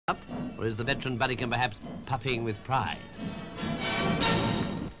or is the veteran Buddicombe perhaps puffing with pride?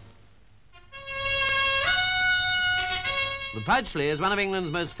 The Pytchley is one of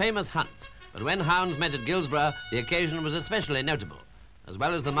England's most famous hunts, but when hounds met at Guilsborough, the occasion was especially notable. As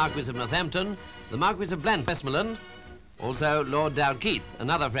well as the Marquess of Northampton, the Marquess of Blandford, Westmorland, also Lord Dalkeith,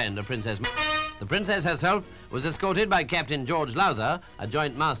 another friend of Princess. The Princess herself was escorted by Captain George Lowther, a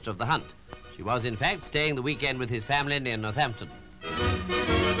joint master of the hunt. She was, in fact, staying the weekend with his family near Northampton.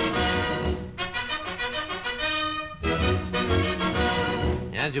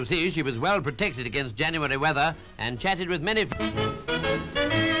 As you see, she was well protected against January weather and chatted with many...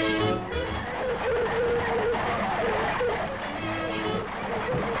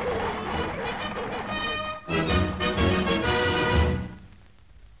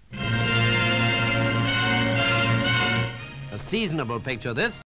 A seasonable picture, this.